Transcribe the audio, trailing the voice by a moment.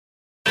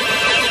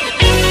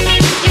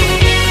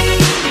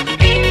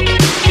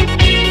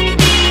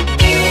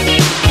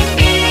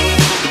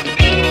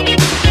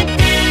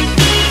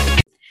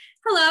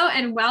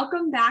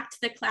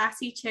the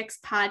Classy Chicks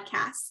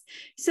podcast.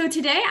 So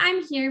today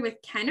I'm here with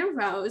Kenna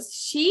Rose.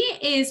 She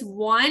is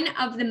one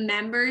of the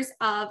members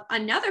of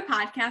another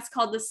podcast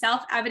called the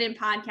Self-Evident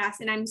Podcast,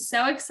 and I'm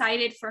so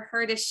excited for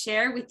her to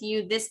share with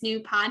you this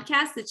new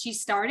podcast that she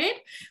started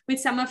with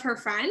some of her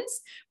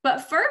friends.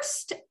 But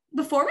first,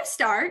 before we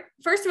start,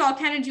 first of all,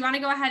 Kenna, do you want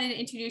to go ahead and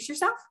introduce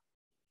yourself?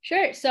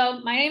 Sure. So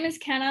my name is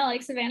Kenna,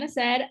 like Savannah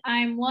said.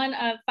 I'm one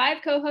of 5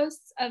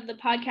 co-hosts of the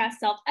podcast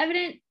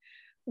Self-Evident,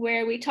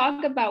 where we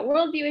talk about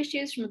worldview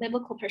issues from a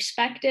biblical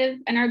perspective.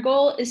 And our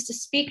goal is to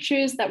speak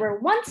truths that were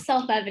once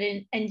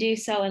self-evident and do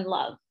so in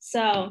love.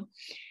 So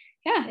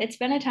yeah, it's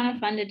been a ton of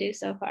fun to do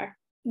so far.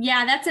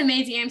 Yeah, that's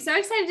amazing. I'm so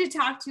excited to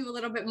talk to you a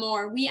little bit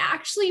more. We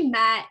actually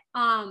met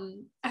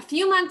a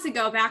few months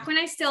ago, back when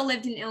I still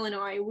lived in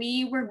Illinois.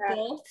 We were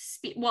both,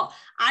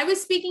 I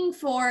was speaking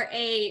for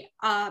a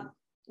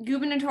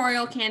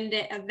gubernatorial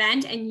candidate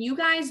event, and you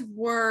guys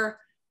were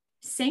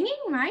singing,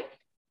 right?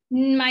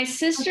 My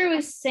sister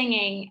was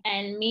singing,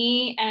 and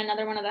me and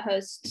another one of the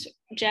hosts,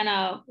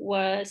 Jenna,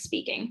 was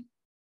speaking.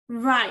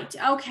 Right.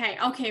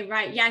 Okay.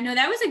 Right. Yeah, no,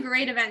 that was a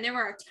great event. There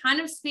were a ton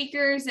of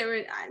speakers. There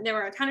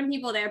were a ton of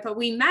people there, but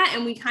we met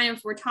and we kind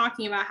of were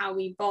talking about how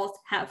we both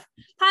have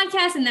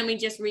podcasts, and then we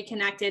just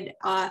reconnected.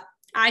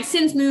 I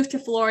since moved to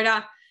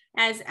Florida,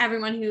 as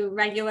everyone who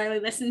regularly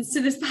listens to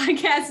this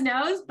podcast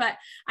knows, but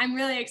I'm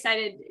really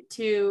excited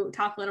to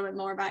talk a little bit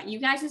more about you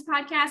guys'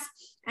 podcast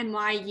and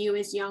why you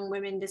as young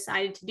women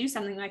decided to do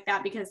something like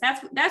that, because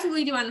that's what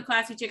we do on the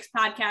Classy Chicks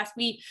podcast.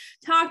 We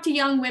talk to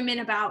young women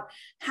about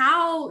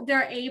how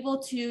they're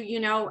able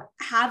to,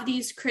 have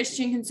these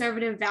Christian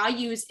conservative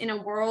values in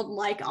a world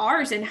like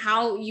ours, and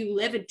how you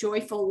live a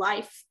joyful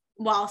life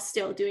while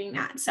still doing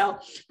that. So,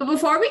 but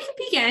before we can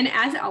begin,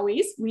 as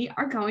always, we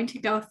are going to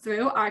go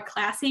through our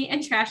classy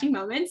and trashy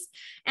moments.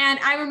 And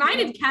I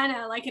reminded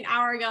Kenna like an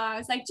hour ago, I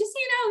was like, just so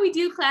you know, we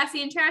do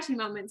classy and trashy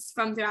moments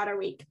from throughout our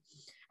week.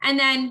 And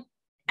then,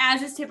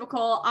 as is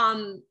typical,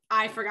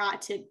 I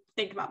forgot to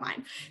think about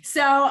mine.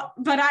 So,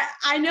 but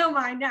I know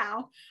mine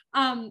now.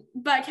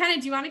 But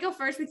Kenna, do you want to go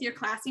first with your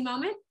classy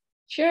moment?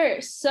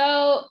 Sure.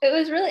 So it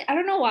was really, I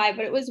don't know why,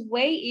 but it was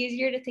way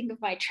easier to think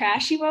of my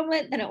trashy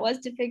moment than it was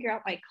to figure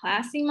out my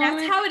classy moment.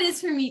 That's how it is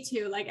for me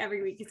too. Like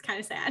every week it's kind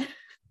of sad.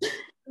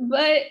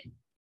 But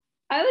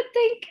I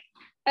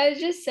would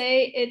just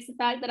say it's the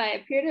fact that I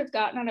appear to have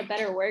gotten on a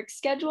better work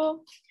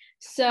schedule.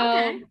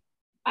 So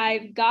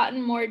I've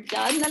gotten more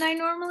done than I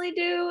normally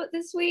do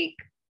this week,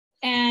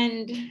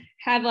 and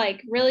have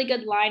like really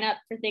good lineup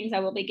for things I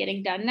will be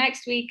getting done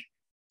next week.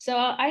 So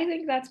I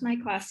think that's my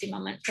classy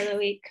moment for the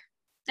week.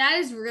 That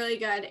is really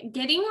good.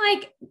 Getting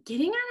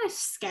on a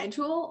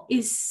schedule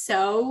is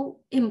so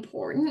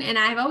important. And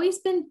I've always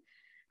been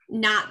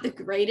not the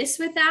greatest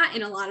with that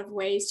in a lot of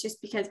ways, just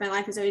because my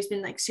life has always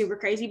been like super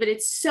crazy, but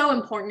it's so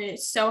important and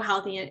it's so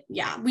healthy. And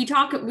yeah, we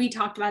talked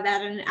about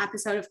that in an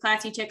episode of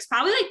Classy Chicks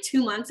probably like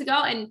 2 months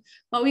ago. And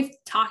what we've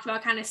talked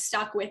about kind of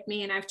stuck with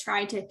me. And I've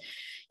tried to,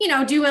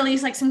 do at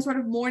least like some sort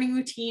of morning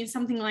routine,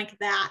 something like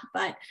that.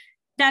 But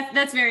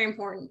that's very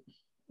important.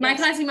 My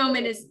classy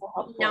moment is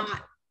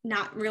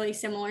not really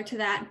similar to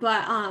that,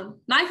 but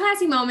my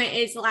classy moment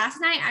is last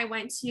night I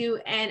went to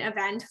an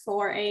event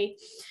for a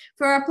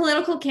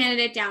political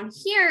candidate down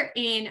here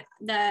in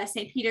the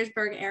St.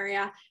 Petersburg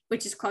area,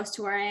 which is close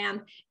to where I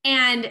am.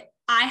 And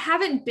I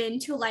haven't been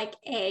to like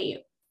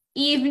a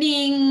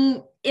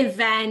evening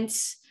event,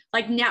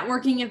 like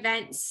networking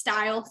event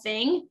style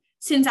thing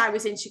since I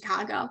was in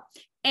Chicago.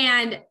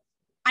 And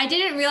I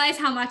didn't realize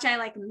how much I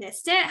like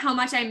missed it, how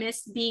much I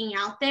missed being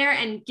out there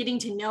and getting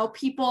to know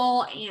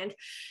people and,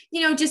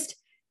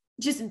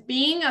 just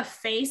being a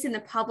face in the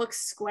public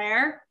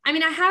square. I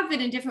mean, I have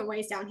been in different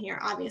ways down here,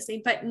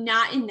 obviously, but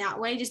not in that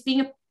way. Just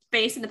being a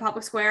face in the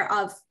public square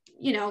of,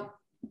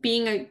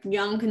 being a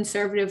young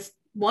conservative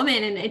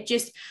woman. And it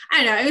just,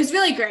 I don't know, it was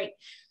really great.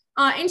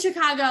 In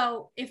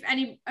Chicago, if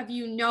any of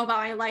you know about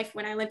my life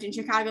when I lived in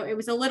Chicago, it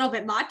was a little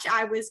bit much.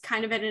 I was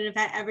kind of at an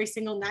event every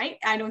single night.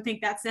 I don't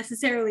think that's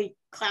necessarily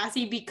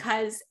classy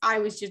because I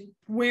was just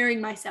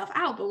wearing myself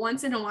out. But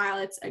once in a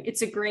while,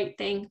 it's a great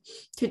thing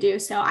to do.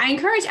 So I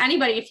encourage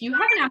anybody, if you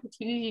have an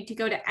opportunity to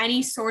go to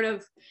any sort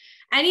of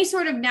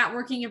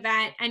networking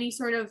event, any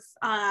sort of,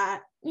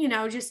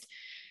 just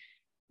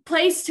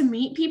place to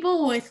meet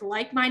people with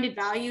like-minded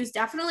values,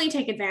 definitely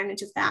take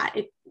advantage of that.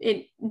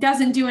 It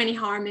doesn't do any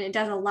harm, and it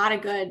does a lot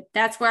of good.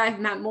 That's where I've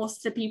met most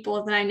of the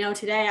people that I know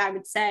today, I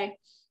would say,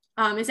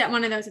 is at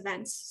one of those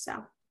events. So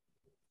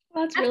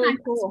well, that's really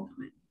cool.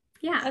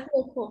 Yeah, that's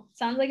really cool.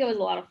 Sounds like it was a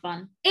lot of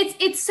fun.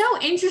 It's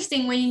so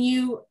interesting when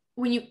you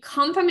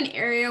come from an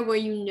area where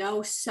you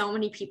know so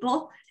many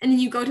people, and then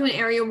you go to an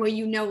area where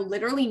you know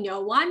literally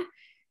no one.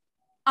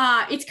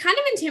 It's kind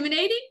of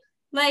intimidating.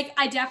 Like,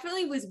 I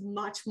definitely was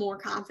much more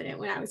confident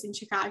when I was in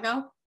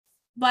Chicago,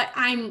 but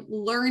I'm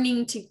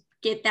learning to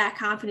get that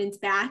confidence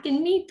back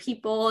and meet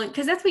people,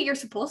 because that's what you're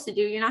supposed to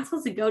do. You're not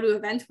supposed to go to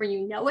events where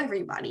you know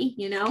everybody,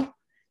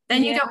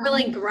 then you don't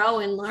really grow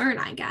and learn,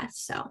 I guess.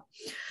 So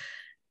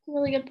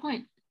really good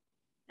point.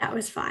 That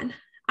was fun.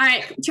 All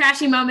right,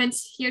 trashy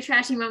moments. Your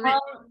trashy moment.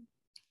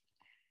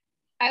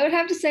 I would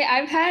have to say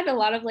I've had a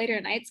lot of later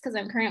nights because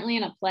I'm currently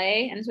in a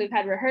play, and so we've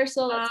had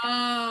rehearsal.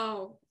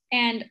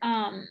 And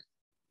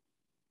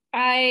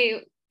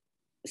I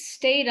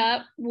stayed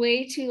up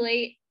way too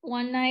late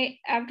one night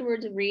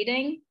afterwards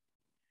reading,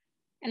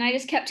 and I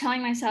just kept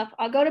telling myself,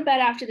 I'll go to bed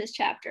after this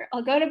chapter.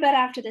 I'll go to bed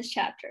after this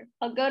chapter.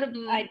 I'll go to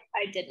I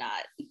did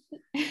not.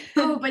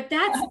 Oh, but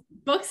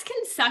books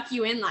can suck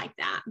you in like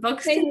that.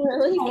 Books can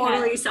really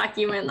totally suck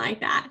you in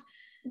like that.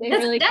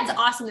 That's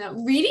awesome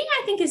though. Reading,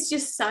 I think, is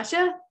just such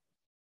a,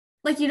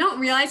 like, you don't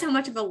realize how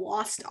much of a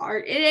lost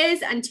art it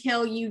is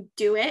until you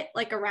do it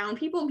like around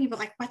people, and people are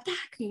like, what the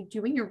heck are you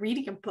doing? You're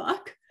reading a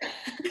book.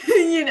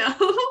 You know,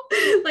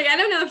 like, I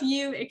don't know if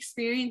you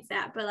experienced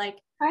that, but like,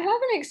 I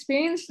haven't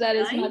experienced that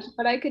as much,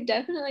 but I could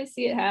definitely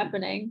see it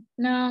happening.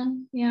 No,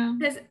 yeah.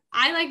 Because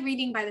I like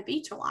reading by the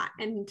beach a lot,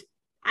 and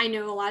I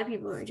know a lot of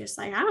people are just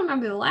like, I don't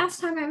remember the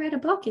last time I read a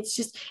book. It's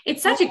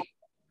such a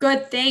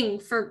good thing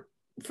for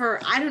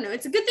I don't know,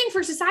 it's a good thing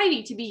for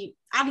society to be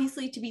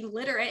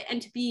literate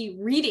and to be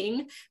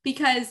reading,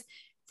 because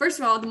first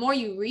of all, the more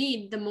you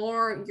read, the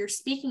more your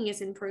speaking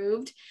is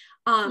improved,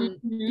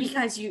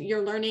 because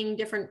you're learning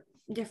different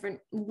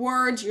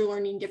words, you're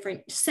learning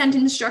different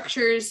sentence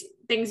structures,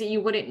 things that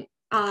you wouldn't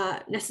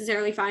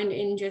necessarily find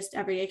in just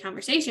everyday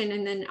conversation.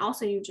 And then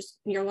also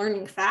you're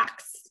learning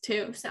facts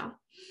too. So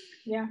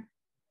yeah,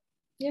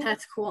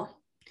 that's cool.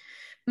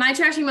 My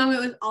trashy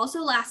moment was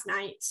also last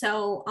night.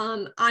 So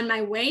on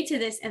my way to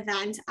this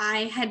event,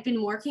 I had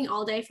been working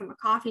all day from a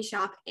coffee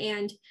shop,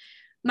 and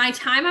my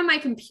time on my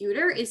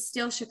computer is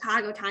still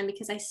Chicago time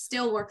because I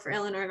still work for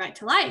Illinois Right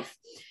to Life.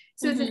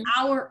 So it's an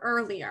hour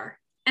earlier.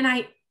 And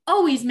I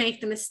always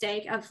make the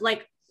mistake of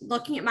like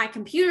looking at my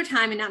computer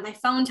time and not my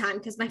phone time,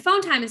 because my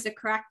phone time is the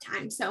correct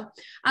time. So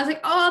I was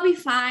like, oh, I'll be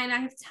fine. I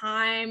have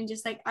time.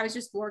 Just like, I was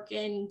just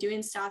working,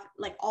 doing stuff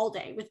like all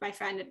day with my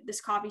friend at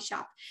this coffee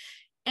shop.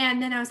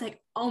 And then I was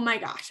like, oh my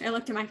gosh, I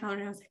looked at my phone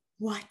and I was like,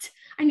 what?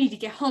 I need to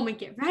get home and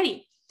get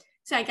ready.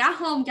 So I got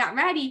home, got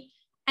ready,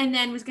 and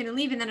then was going to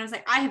leave. And then I was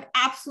like, I have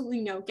absolutely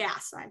no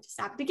gas. So I had to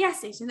stop at the gas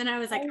station. And then I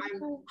was like,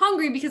 I'm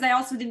hungry because I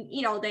also didn't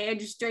eat all day. I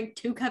just drank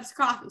 2 cups of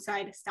coffee. So I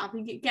had to stop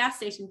and get gas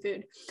station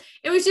food.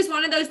 It was just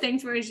one of those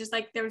things where it's just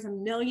like, there was a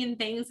million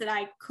things that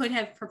I could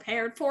have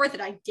prepared for that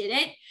I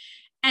didn't.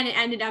 And it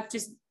ended up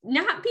just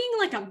not being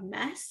like a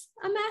mess,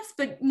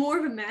 but more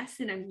of a mess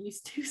than I'm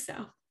used to.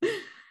 So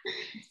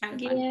kind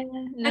of fun.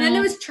 And then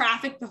there was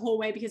traffic the whole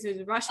way because it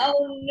was rush hour.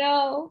 Oh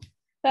no,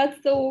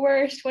 that's the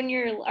worst when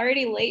you're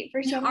already late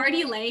for something. You're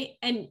already late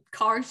and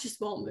cars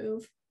just won't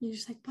move. You're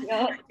just like, what the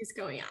heck is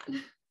going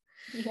on?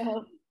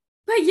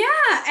 But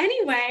yeah,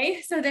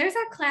 anyway, so there's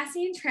our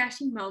classy and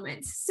trashy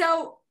moments.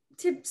 So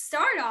to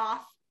start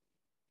off,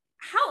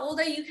 how old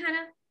are you, kind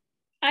of?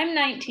 I'm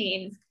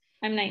 19.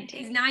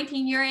 He's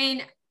 19. You're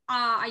in,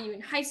 are you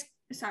in high school?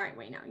 Sorry,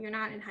 wait, no, you're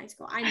not in high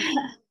school.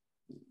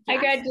 I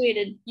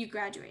graduated. You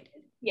graduated.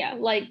 Yeah,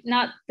 like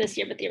not this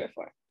year, but the year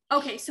before.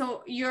 Okay,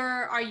 so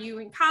are you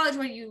in college?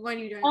 What are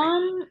you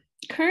doing?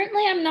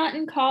 Currently I'm not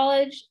in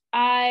college.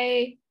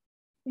 I'm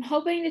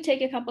hoping to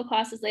take a couple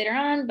classes later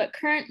on, but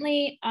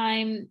currently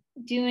I'm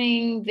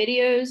doing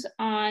videos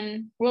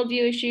on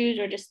worldview issues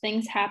or just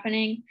things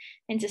happening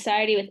in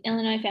society with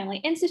Illinois Family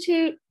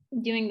Institute,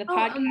 doing the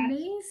podcast.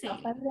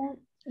 Amazing.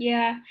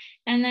 Yeah.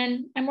 And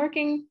then I'm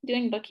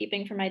doing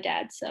bookkeeping for my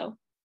dad. So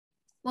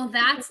well,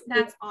 that's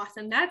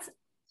awesome. That's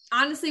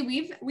honestly,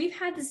 we've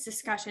had this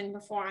discussion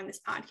before on this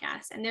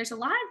podcast, and there's a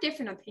lot of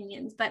different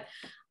opinions, but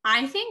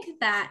I think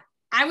that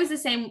I was the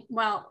same,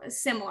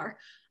 similar.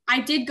 I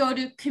did go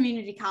to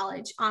community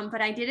college, but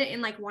I did it in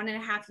like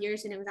 1.5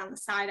 years, and it was on the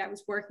side. I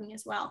was working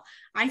as well.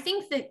 I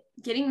think that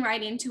getting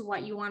right into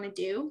what you want to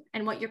do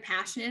and what you're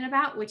passionate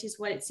about, which is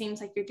what it seems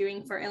like you're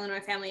doing for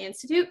Illinois Family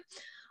Institute,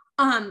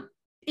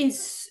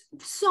 is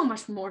so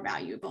much more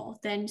valuable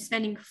than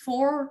spending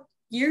 4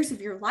 years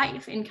of your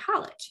life in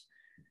college.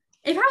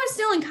 If I was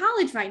still in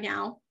college right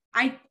now,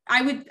 I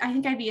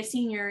think I'd be a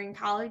senior in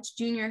college,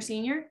 junior or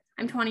senior.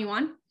 I'm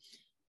 21.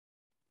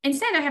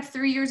 Instead, I have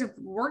 3 years of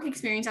work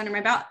experience under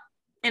my belt,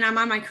 and I'm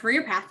on my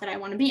career path that I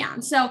want to be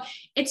on. So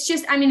it's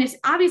just, I mean, it's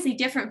obviously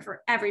different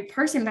for every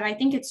person, but I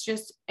think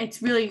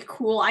it's really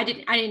cool. I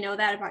didn't know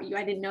that about you.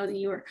 I didn't know that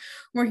you were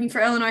working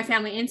for Illinois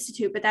Family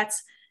Institute, but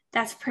that's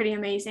pretty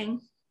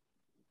amazing.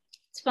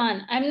 It's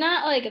fun. I'm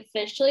not like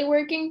officially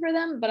working for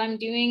them, but I'm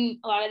doing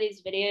a lot of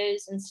these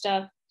videos and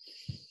stuff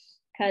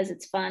because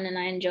it's fun and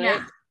I enjoy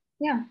it.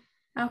 Yeah.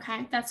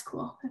 Okay. That's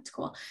cool.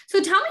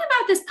 So tell me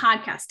about this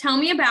podcast. Tell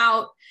me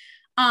about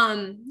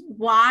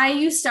why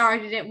you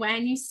started it,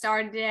 when you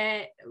started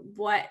it,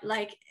 what,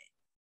 like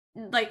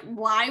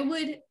why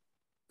would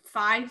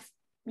 5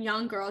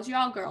 young girls, you're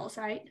all girls,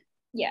 right?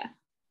 Yeah.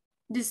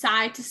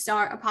 Decide to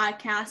start a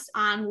podcast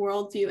on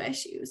worldview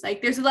issues?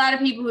 Like, there's a lot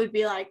of people who would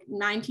be like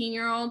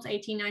 19-year-olds,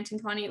 18, 19,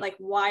 20. Like,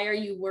 why are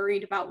you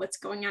worried about what's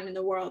going on in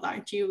the world?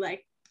 Aren't you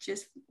like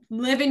just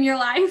living your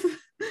life?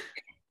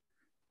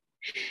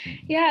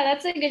 Yeah,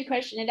 that's a good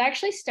question. It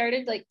actually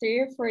started like 3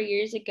 or 4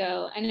 years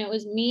ago, and it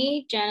was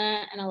me,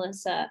 Jenna, and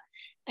Alyssa,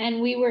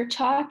 and we were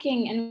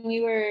talking, and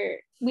we were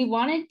we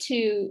wanted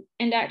to,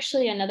 and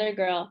actually another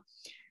girl,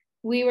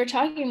 we were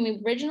talking, we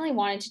originally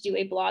wanted to do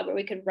a blog where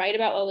we could write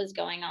about what was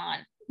going on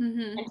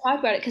and talk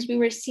about it, because we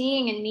were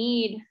seeing a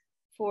need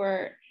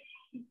for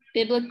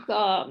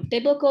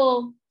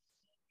biblical,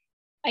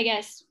 I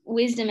guess,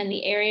 wisdom in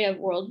the area of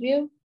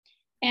worldview.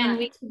 And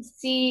we could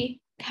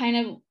see kind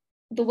of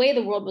the way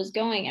the world was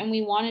going, and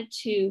we wanted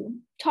to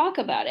talk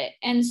about it.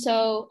 And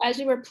so as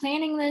we were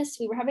planning this,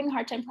 we were having a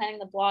hard time planning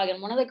the blog.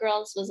 And one of the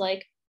girls was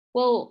like,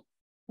 well,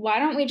 why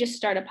don't we just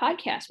start a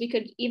podcast? We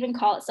could even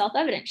call it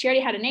Self-Evident. She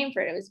already had a name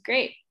for it. It was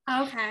great.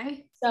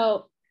 Okay.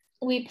 So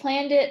we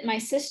planned it. My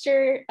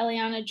sister,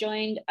 Eliana,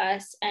 joined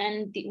us,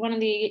 and one of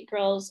the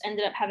girls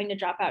ended up having to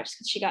drop out just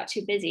because she got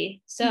too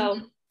busy. So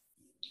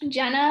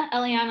Jenna,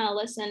 Eliana,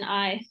 Alyssa, and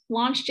I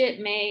launched it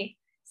May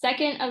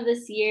 2nd of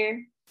this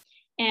year.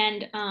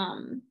 And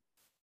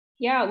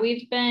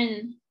we've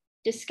been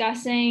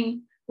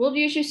discussing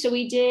worldview issues. So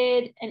we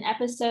did an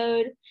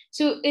episode.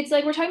 So it's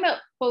like we're talking about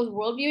both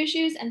worldview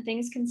issues and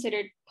things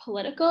considered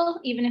political,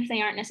 even if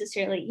they aren't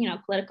necessarily,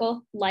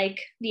 political, like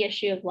the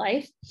issue of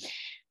life.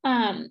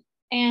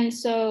 And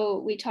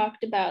so we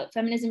talked about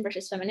feminism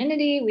versus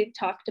femininity. We've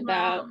talked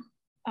about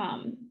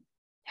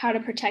how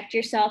to protect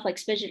yourself, like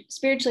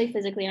spiritually,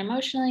 physically, and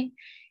emotionally.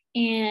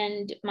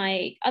 And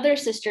my other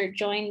sister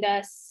joined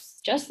us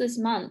just this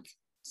month.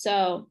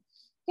 So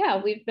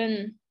yeah, we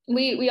kind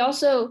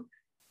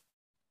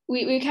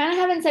of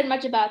haven't said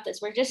much about this.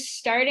 We're just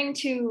starting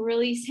to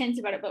release hints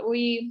about it, but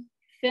we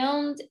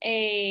filmed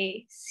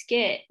a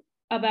skit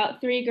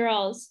about 3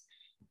 girls,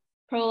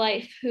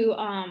 pro-life, who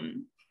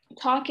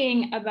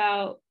talking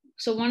about,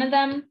 so one of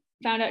them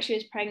found out she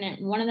was pregnant,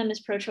 and one of them is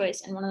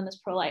pro-choice, and one of them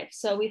is pro-life.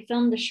 So we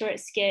filmed a short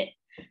skit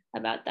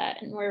about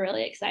that, and we're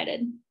really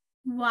excited.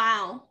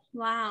 Wow.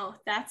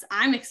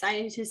 I'm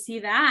excited to see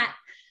that.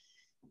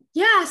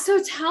 Yeah.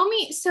 So tell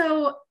me,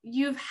 so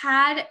you've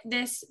had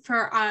this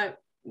for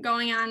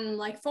going on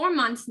like 4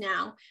 months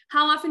now.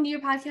 How often do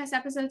your podcast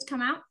episodes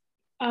come out?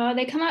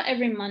 They come out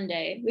every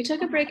Monday. We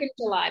took a break in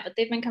July, but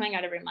they've been coming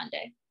out every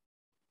Monday.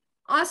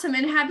 Awesome.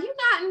 And have you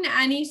gotten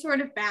any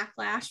sort of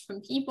backlash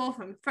from people,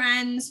 from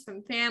friends,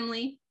 from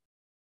family?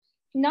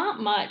 Not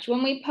much.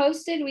 When we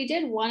posted, we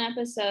did one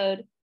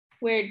episode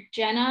where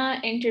Jenna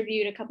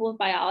interviewed a couple of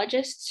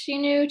biologists she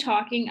knew,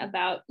 talking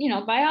about,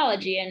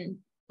 biology and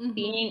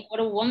being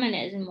what a woman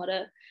is and what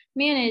a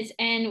man is.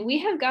 And we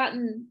have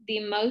gotten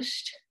the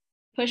most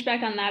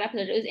pushback on that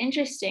episode. It was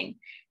interesting.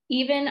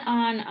 Even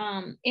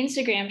on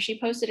Instagram, she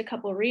posted a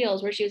couple of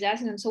reels where she was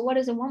asking them, so what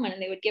is a woman? And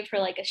they would give her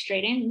like a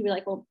straight answer and be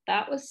like, well,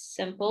 that was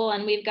simple.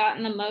 And we've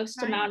gotten the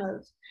most amount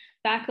of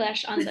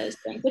backlash on those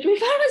things, which we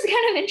found was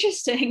kind of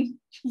interesting.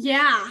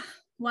 Yeah.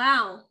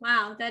 Wow.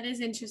 That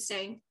is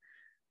interesting.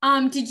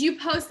 Did you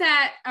post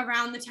that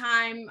around the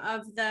time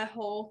of the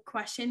whole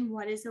question,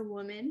 what is a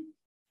woman?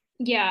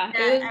 Yeah.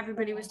 That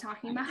everybody was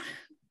talking about?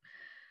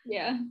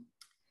 Yeah.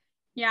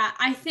 Yeah.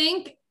 I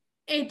think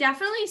it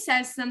definitely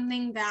says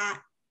something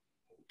that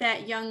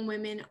young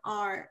women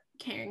are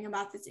caring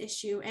about this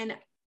issue. And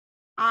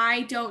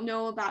I don't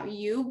know about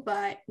you,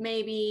 but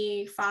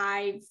maybe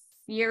 5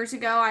 years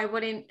ago, I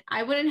wouldn't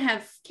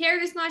have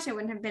cared as much. I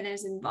wouldn't have been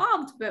as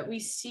involved, but we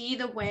see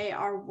the way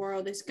our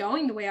world is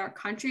going, the way our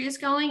country is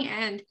going.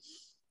 And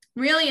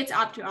really it's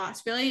up to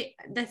us. Really,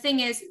 the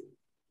thing is,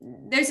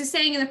 there's a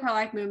saying in the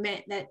pro-life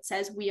movement that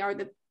says we are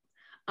the,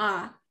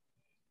 not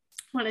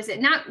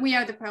we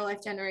are the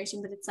pro-life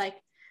generation, but it's like,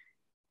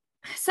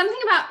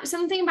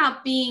 something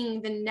about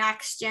being the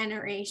next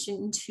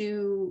generation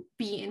to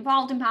be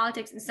involved in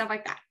politics and stuff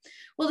like that.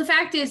 Well, the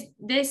fact is,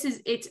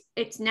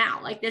 it's now,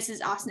 like, this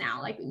is us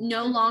now. Like,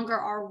 no longer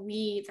are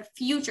we the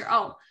future.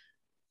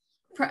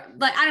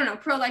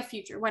 Pro-life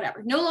future,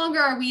 whatever. No longer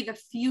are we the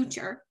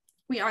future.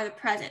 We are the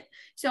present.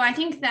 So I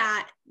think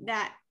that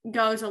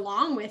goes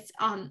along with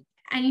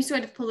any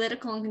sort of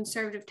political and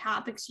conservative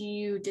topics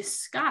you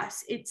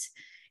discuss.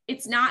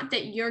 It's not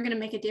that you're going to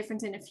make a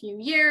difference in a few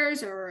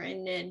years or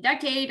in a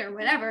decade or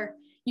whatever.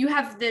 You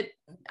have the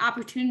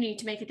opportunity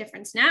to make a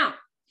difference now.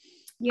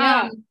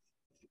 Yeah.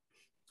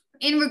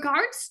 In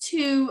regards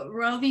to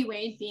Roe v.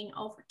 Wade being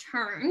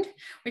overturned,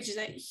 which is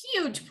a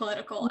huge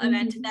political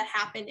event that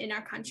happened in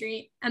our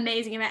country,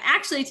 amazing event.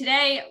 Actually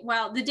today,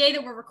 the day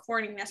that we're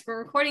recording this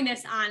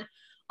on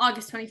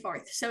August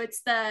 24th. So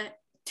it's the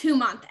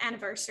 2-month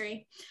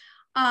anniversary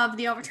of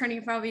the overturning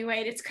of Roe v.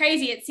 Wade. It's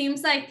crazy. It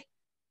seems like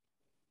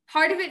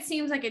part of it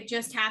seems like it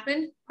just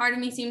happened. Part of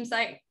me feels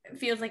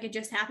like it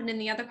just happened. And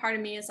the other part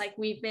of me is like,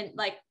 we've been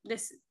like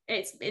this,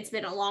 it's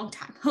been a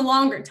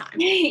longer time.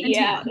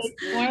 Yeah,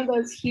 it's one of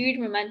those huge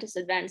momentous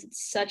events.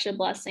 It's such a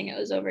blessing it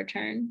was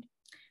overturned.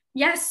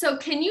 Yes. So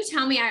can you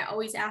tell me, I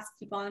always ask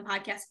people on the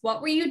podcast,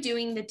 what were you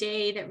doing the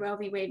day that Roe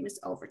v. Wade was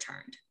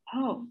overturned?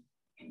 Oh.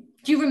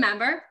 Do you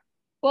remember?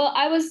 Well,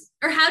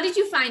 or how did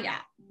you find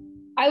out?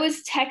 I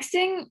was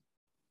texting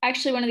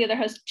actually one of the other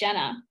hosts,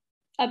 Jenna,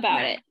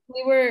 about it.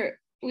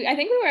 I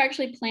think we were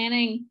actually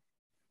planning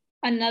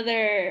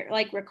another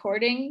like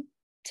recording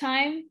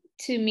time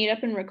to meet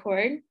up and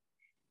record.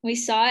 We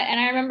saw it, and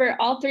I remember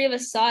all 3 of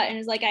us saw it, and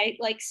it's like I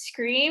like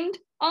screamed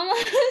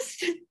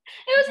almost. It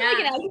wasn't like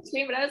an Yes. action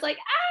scream, but I was like,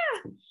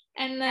 ah,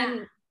 and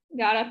then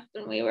got up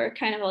and we were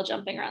kind of all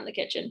jumping around the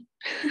kitchen.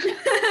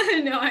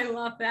 No, I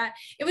love that.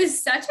 It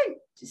was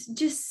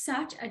just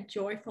such a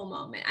joyful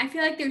moment. I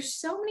feel like there's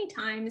so many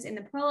times in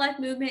the pro-life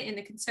movement, in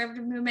the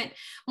conservative movement,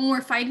 when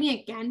we're fighting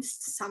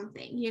against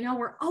something, you know,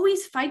 we're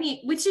always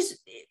fighting, which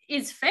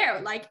is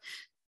fair. Like,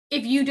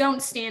 if you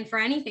don't stand for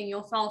anything,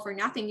 you'll fall for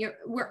nothing.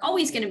 We're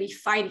always going to be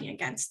fighting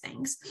against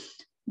things,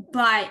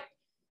 but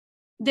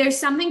there's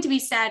something to be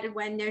said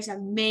when there's a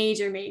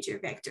major, major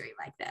victory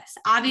like this.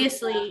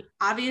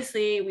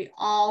 Obviously, we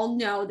all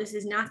know this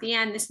is not the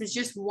end. This was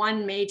just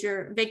one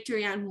major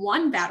victory on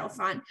one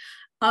battlefront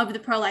of the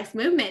pro-life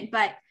movement,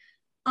 but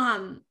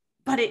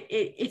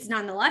it's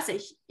nonetheless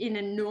an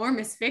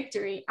enormous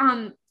victory.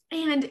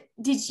 And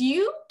did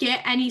you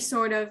get any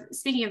sort of,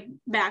 speaking of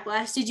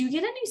backlash, did you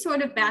get any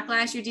sort of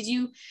backlash, or did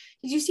you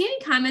see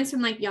any comments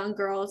from like young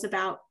girls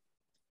about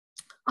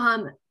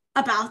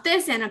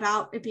this and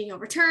about it being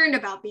overturned,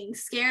 about being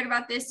scared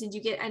about this? Did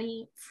you get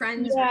any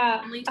friends or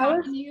family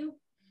talking to you?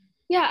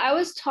 Yeah, I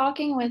was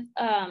talking with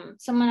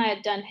someone I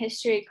had done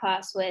history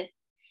class with,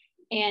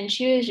 and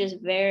she was just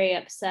very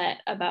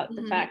upset about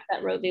the fact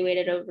that Roe v. Wade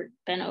had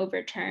been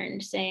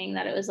overturned, saying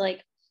that it was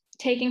like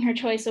taking her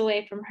choice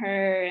away from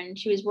her, and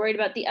she was worried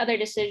about the other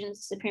decisions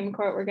the Supreme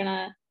Court were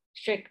gonna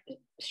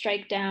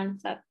strike down.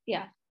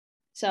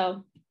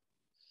 So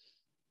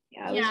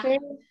it was very,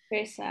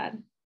 very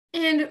sad.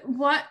 And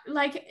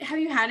have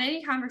you had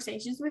any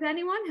conversations with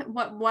anyone?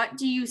 What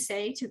do you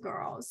say to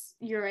girls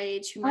your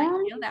age who might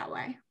feel that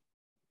way?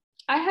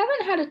 I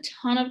haven't had a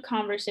ton of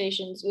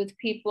conversations with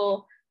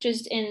people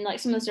just in like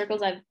some of the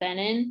circles I've been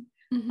in.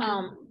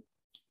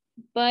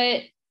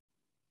 But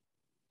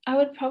I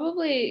would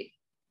probably,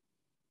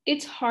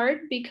 it's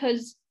hard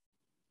because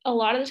a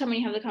lot of the time when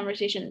you have the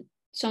conversation,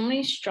 so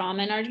many straw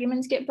man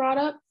arguments get brought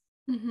up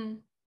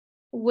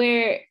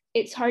where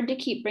it's hard to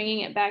keep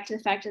bringing it back to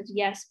the fact that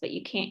yes, but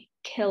you can't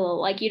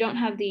you don't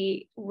have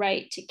the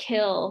right to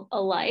kill a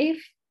life.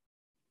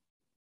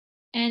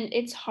 And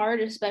it's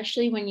hard,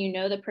 especially when you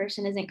know the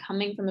person isn't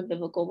coming from a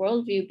biblical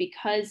worldview,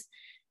 because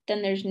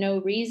then there's no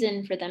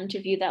reason for them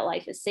to view that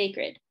life as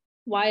sacred.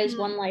 Why is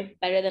one life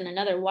better than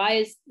another? Why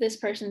is this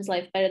person's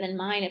life better than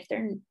mine if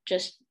they're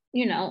just,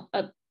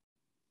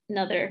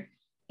 another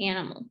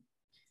animal?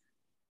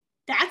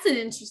 That's an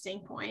interesting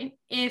point.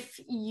 If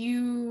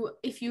you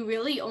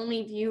really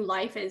only view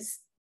life as,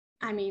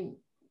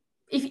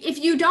 if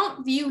you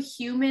don't view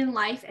human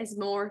life as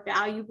more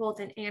valuable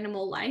than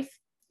animal life,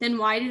 then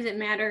why does it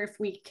matter if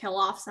we kill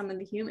off some of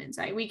the humans,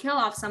 right? We kill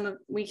off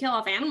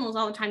animals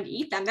all the time to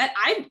eat them. That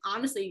I've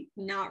honestly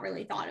not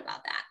really thought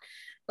about that.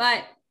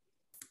 But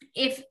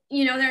if,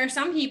 there are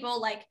some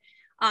people like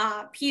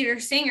Peter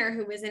Singer,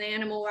 who was an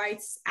animal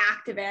rights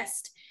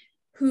activist,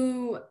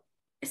 who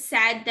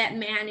said that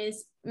man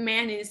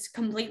is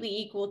completely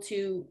equal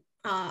to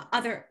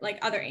other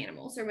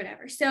animals or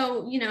whatever.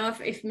 So,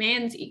 if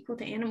man's equal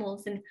to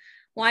animals, then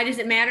why does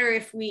it matter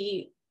if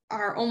we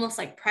are almost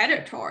like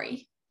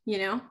predatory?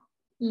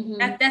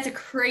 That's a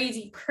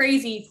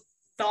crazy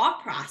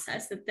thought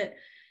process, that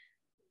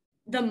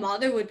the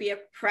mother would be a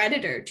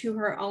predator to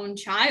her own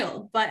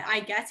child. But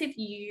I guess if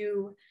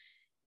you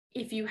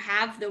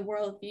have the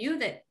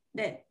worldview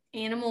that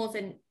animals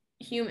and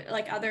human,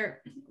 like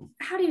other,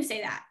 how do you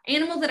say that?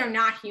 Animals that are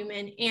not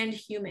human and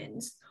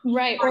humans.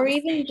 Right. Or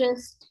even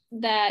just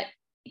that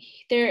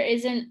there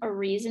isn't a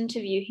reason to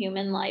view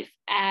human life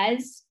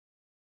as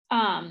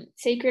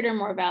sacred or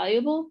more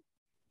valuable.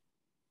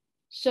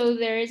 So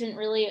there isn't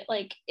really,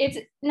 like, it's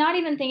not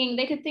even thinking,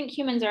 they could think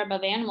humans are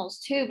above animals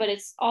too, but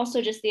it's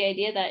also just the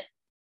idea that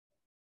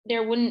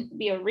there wouldn't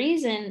be a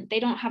reason, they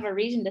don't have a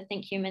reason to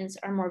think humans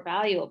are more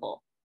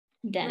valuable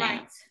than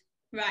animals.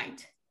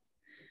 Right.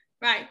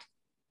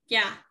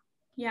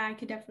 Yeah, I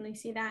could definitely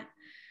see that.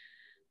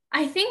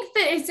 I think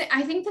that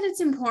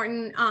it's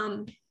important,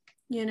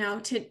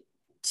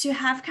 to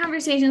have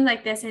conversations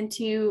like this and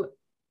to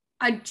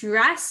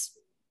address.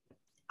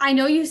 I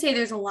know you say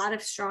there's a lot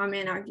of straw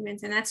man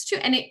arguments, and that's true.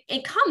 And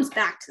it comes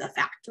back to the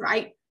fact,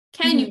 right?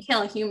 Can you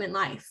kill a human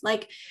life?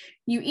 Like,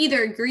 you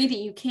either agree that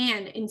you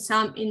can in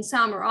some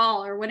or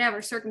all or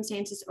whatever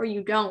circumstances, or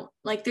you don't.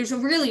 Like, there's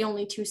really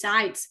only two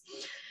sides.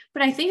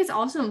 But I think it's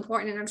also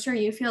important, and I'm sure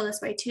you feel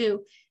this way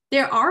too,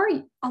 there are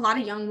a lot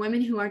of young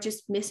women who are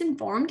just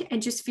misinformed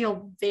and just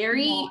feel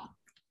very,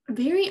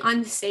 very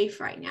unsafe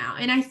right now.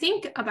 And I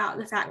think about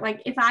the fact,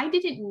 like, if I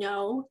didn't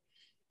know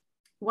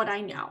what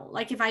I know,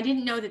 like if I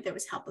didn't know that there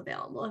was help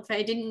available, if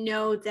I didn't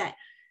know that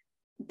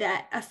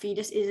a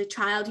fetus is a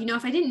child,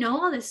 if I didn't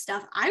know all this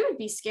stuff, I would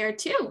be scared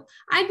too.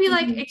 I'd be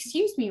like,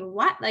 excuse me,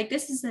 what? Like,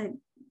 this is a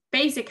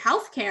basic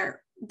healthcare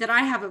that I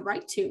have a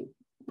right to.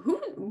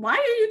 Why are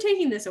you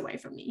taking this away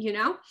from me?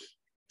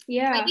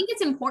 Yeah. I think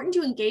it's important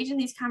to engage in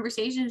these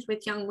conversations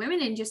with young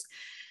women and just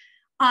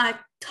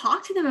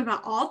talk to them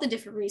about all the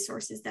different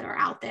resources that are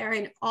out there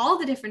and all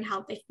the different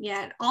help they can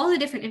get, all the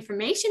different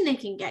information they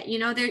can get.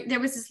 There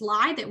was this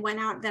lie that went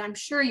out that I'm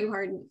sure you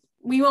heard.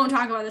 We won't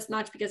talk about this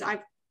much because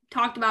I've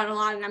talked about a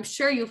lot, and I'm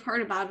sure you've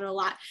heard about it a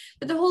lot,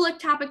 but the whole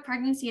ectopic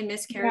pregnancy and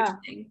miscarriage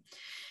thing.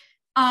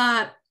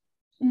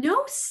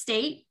 No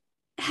state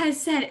has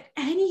said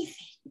anything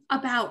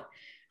about,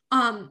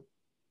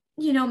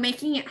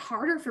 making it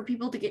harder for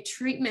people to get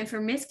treatment for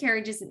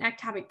miscarriages and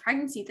ectopic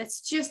pregnancy.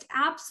 That's just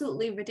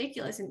absolutely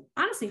ridiculous and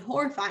honestly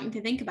horrifying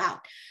to think about.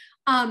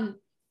 And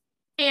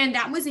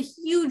that was a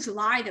huge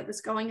lie that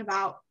was going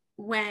about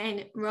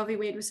when Roe v.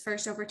 Wade was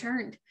first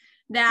overturned,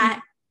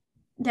 that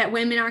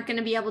women aren't going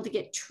to be able to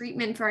get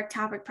treatment for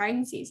ectopic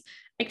pregnancies.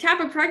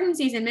 Ectopic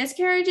pregnancies and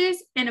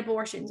miscarriages and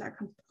abortions are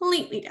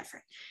completely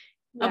different.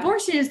 Yeah.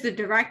 Abortion is the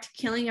direct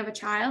killing of a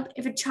child.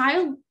 If a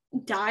child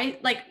dies,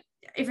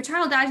 if a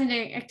child dies in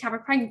an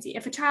ectopic pregnancy,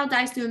 if a child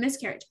dies through a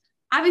miscarriage,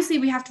 obviously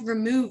we have to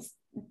remove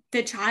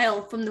the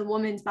child from the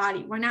woman's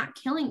body. We're not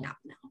killing them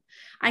now.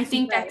 I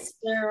think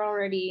they're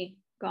already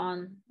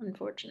gone,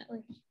 unfortunately.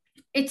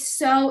 It's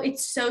so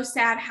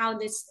sad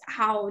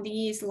how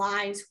these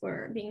lies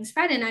were being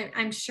spread. And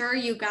I'm sure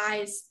you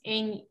guys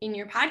in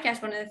your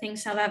podcast, one of the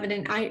things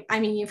Self-Evident, I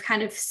mean, you've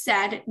kind of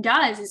said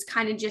does is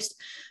kind of just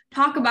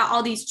talk about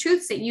all these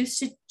truths that used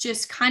to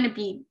just kind of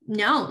be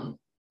known,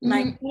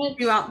 like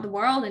throughout the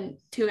world and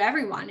to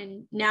everyone,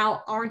 and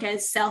now aren't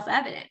as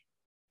self-evident.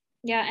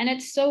 Yeah. And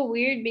it's so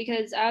weird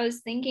because I was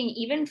thinking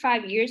even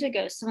 5 years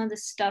ago, some of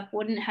this stuff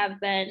wouldn't have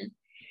been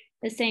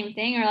the same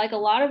thing, or like a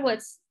lot of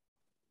what's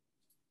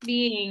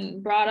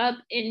being brought up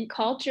in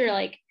culture,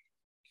 like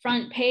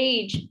front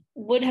page,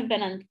 would have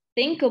been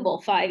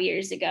unthinkable 5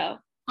 years ago.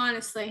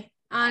 Honestly,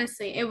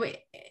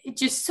 it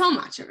just so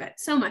much of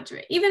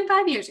it, even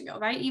 5 years ago,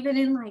 right? Even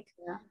in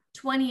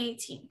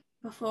 2018,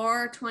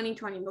 before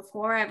 2020,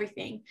 before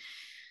everything.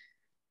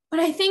 But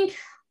I think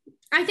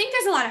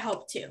there's a lot of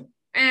hope too.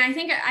 And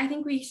I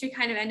think we should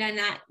kind of end on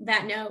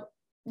that note.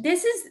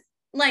 This is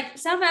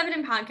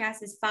Self-Evident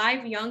Podcast is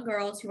 5 young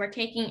girls who are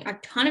taking a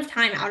ton of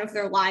time out of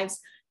their lives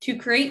to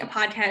create a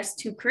podcast,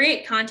 to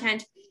create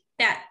content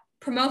that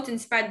promotes and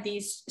spreads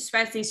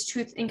these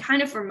truths and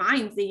kind of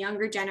reminds the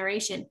younger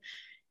generation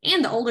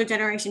and the older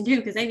generation too,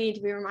 because they need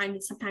to be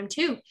reminded sometime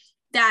too,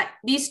 that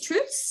these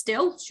truths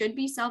still should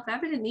be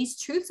self-evident. These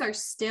truths are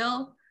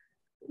still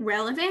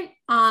relevant.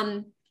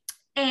 And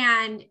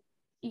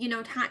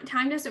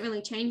time doesn't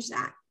really change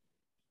that.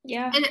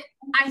 Yeah. And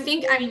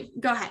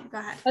go ahead.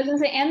 I was gonna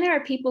say, and there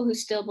are people who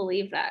still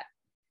believe that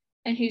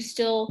and who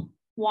still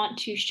want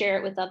to share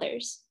it with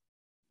others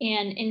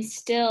and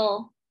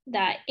instill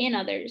that in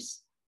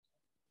others.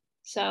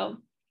 So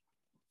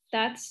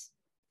that's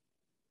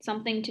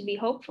something to be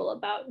hopeful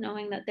about,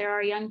 knowing that there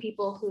are young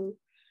people who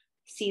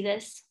see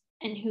this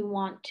and who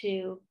want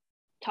to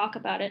talk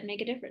about it and make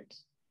a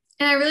difference.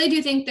 And I really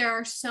do think there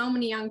are so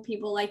many young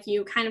people like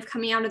you kind of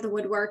coming out of the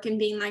woodwork and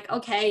being like,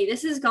 okay,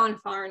 this has gone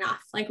far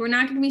enough. Like, we're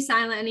not going to be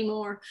silent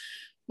anymore.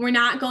 We're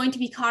not going to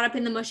be caught up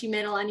in the mushy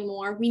middle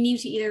anymore. We need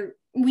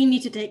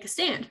to take a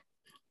stand.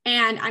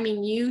 And I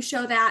mean, you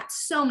show that,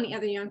 so many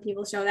other young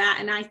people show that.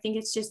 And I think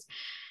it's just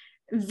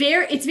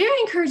very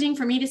encouraging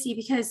for me to see,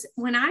 because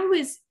one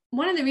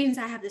of the reasons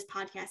I have this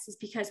podcast is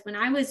because when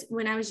I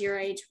was your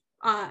age,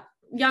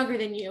 younger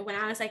than you, when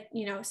I was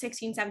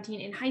 16,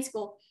 17 in high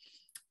school,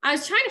 I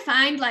was trying to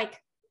find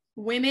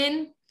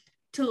women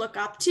to look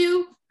up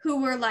to who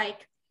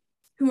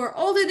were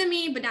older than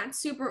me, but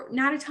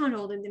not a ton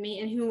older than me,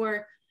 and who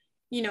were,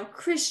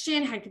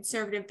 Christian, had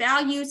conservative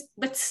values,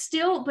 but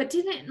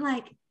didn't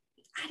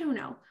I don't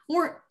know,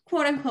 were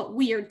quote unquote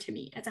weird to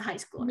me as a high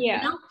schooler.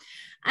 Yeah.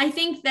 I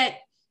think that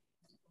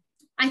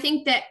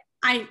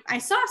I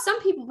saw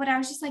some people, but I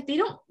was just like, they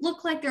don't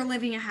look like they're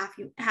living a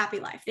happy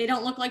life. They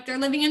don't look like they're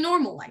living a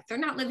normal life. They're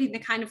not living the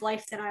kind of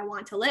life that I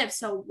want to live.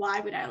 So why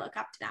would I look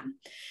up to them?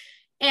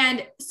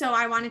 And so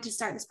I wanted to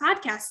start this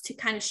podcast to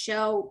kind of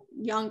show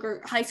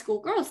younger high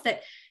school girls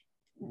that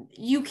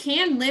you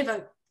can live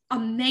a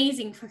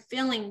amazing,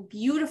 fulfilling,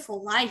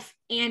 beautiful life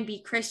and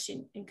be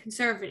Christian and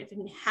conservative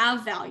and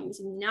have values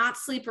and not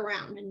sleep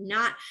around and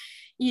not,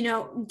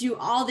 do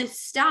all this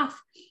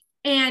stuff.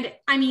 And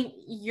I mean,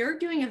 you're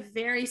doing a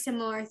very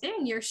similar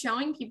thing. You're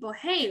showing people,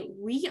 hey,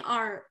 we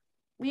are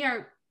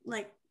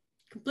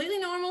completely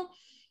normal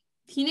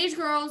teenage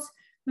girls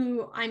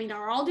who,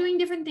 are all doing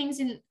different things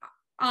in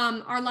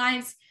our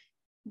lives,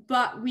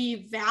 but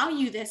we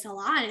value this a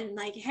lot. And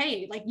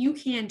hey, you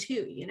can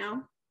too,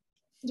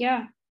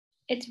 Yeah,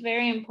 it's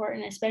very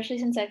important, especially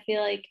since I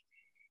feel like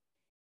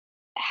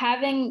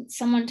having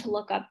someone to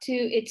look up to,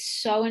 it's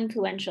so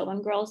influential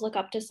when girls look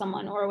up to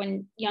someone, or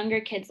when younger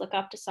kids look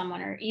up to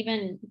someone, or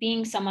even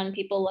being someone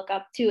people look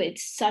up to.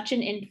 It's such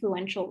an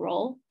influential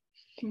role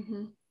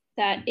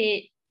that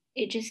it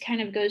just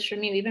kind of goes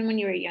from you, even when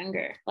you were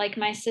younger. Like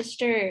my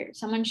sister,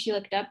 someone she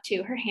looked up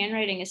to, her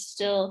handwriting is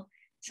still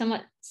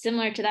somewhat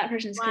similar to that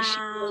person's,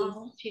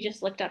 because she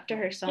just looked up to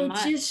her so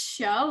much. It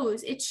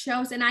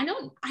shows. And I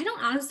don't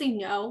honestly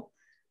know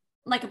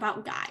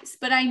about guys,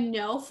 but I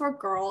know for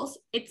girls,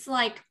 it's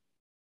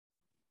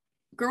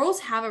girls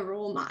have a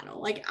role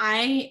model.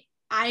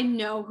 I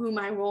know who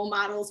my role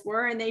models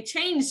were, and they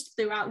changed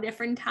throughout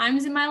different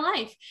times in my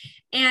life,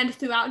 and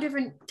throughout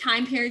different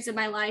time periods of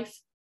my life.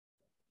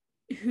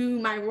 who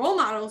my role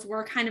models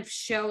were kind of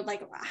showed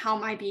like how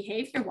my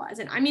behavior was.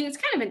 And I mean, it's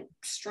kind of a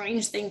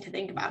strange thing to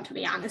think about, to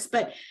be honest,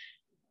 but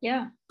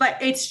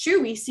it's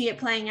true. We see it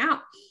playing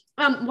out.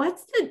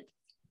 What's the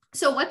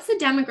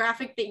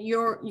demographic that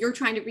you're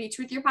trying to reach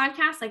with your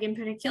podcast, like in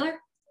particular?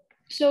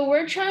 So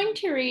we're trying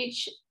to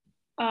reach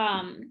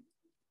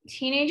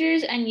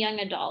teenagers and young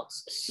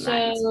adults.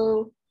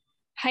 So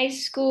high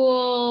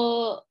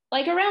school,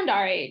 like around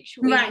our age.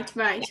 Right.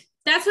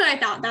 That's what I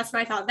thought.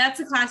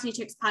 That's a Classy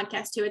Chicks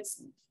podcast too.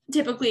 It's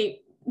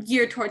typically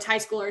geared towards high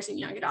schoolers and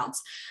young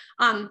adults.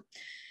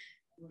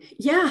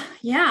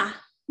 Yeah.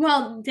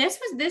 Well, this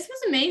was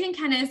amazing,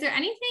 Kenna. Is there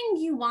anything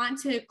you want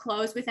to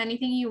close with?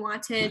 Anything you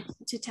want to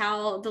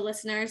tell the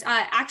listeners?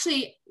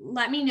 Actually,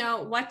 let me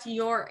know what's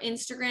your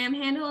Instagram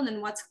handle, and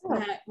then what's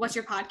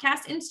your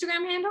podcast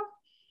Instagram handle?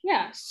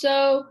 Yeah.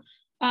 So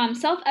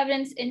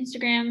Self-Evident's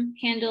Instagram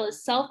handle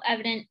is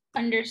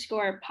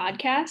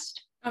selfevident_podcast.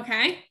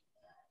 Okay.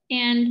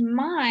 And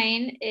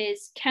mine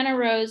is Kenna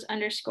Rose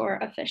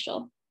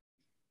 _official.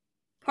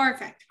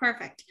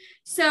 Perfect.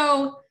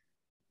 So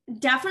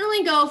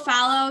definitely go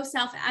follow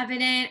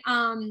Self-Evident.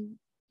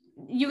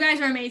 You guys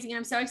are amazing.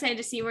 I'm so excited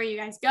to see where you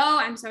guys go.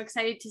 I'm so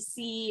excited to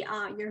see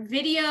your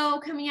video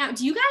coming out.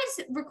 Do you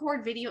guys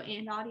record video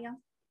and audio?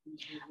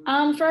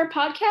 For our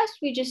podcast,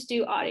 we just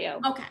do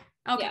audio. Okay.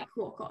 Yeah.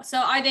 Cool. So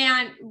are they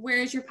on,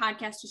 where's your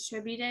podcast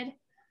distributed?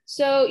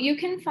 So you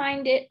can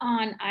find it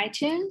on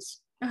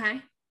iTunes.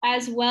 Okay.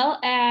 As well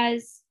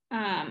as,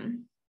 let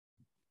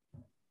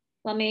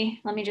me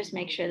just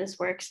make sure this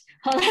works.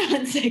 Hold on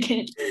 1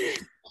 second.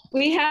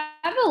 We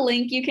have a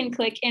link you can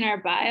click in our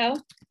bio.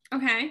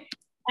 Okay.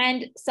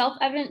 And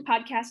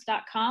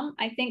selfevidentpodcast.com,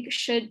 I think,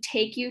 should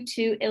take you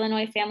to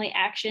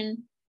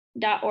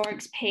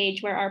IllinoisFamilyAction.org's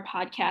page where our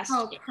podcast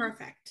is.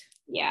 Perfect.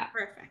 Yeah.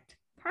 Perfect.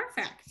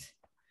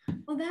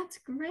 Well, that's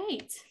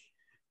great.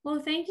 Well,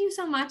 thank you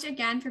so much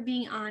again for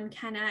being on,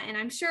 Kenna. And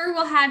I'm sure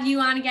we'll have you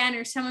on again,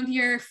 or some of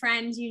your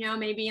friends,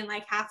 maybe in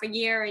like half a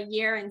year,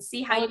 and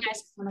see how you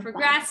guys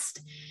progressed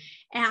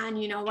and,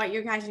 what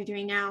you guys are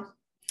doing now.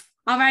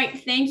 All right.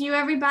 Thank you,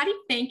 everybody.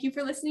 Thank you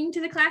for listening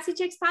to the Classy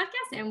Chicks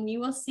podcast, and we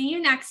will see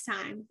you next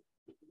time.